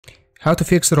How to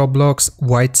fix Roblox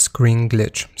White Screen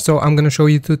glitch. So I'm going to show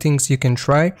you two things you can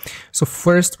try. So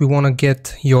first we want to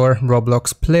get your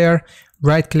Roblox player,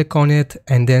 right click on it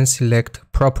and then select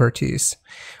properties.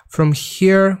 From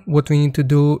here what we need to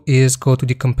do is go to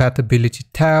the compatibility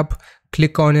tab,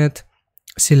 click on it,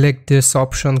 select this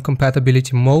option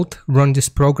compatibility mode, run this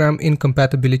program in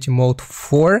compatibility mode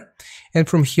 4, and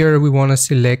from here we want to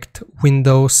select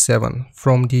Windows 7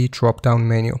 from the drop down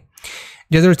menu.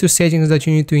 The other two settings that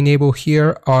you need to enable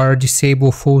here are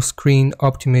disable full screen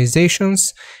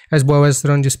optimizations, as well as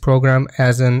run this program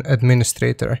as an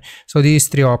administrator. So these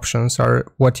three options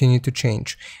are what you need to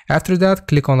change. After that,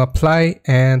 click on apply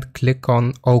and click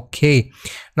on OK.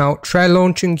 Now try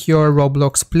launching your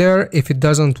Roblox player. If it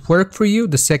doesn't work for you,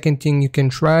 the second thing you can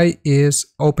try is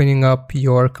opening up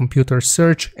your computer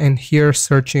search and here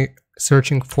searching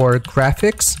for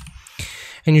graphics.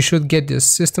 And you should get this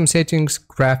system settings,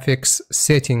 graphics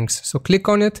settings. So click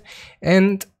on it,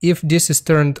 and if this is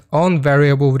turned on,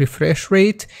 variable refresh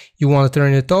rate, you want to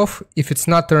turn it off. If it's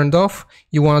not turned off,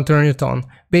 you want to turn it on.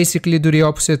 Basically do the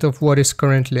opposite of what is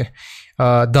currently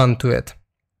done to it.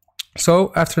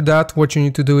 So after that, what you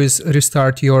need to do is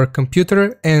restart your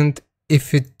computer, and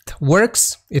if it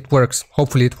works, it works.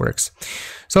 Hopefully it works.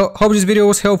 So hope this video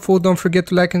was helpful. Don't forget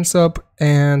to like and sub,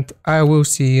 and I will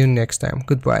see you next time.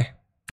 Goodbye.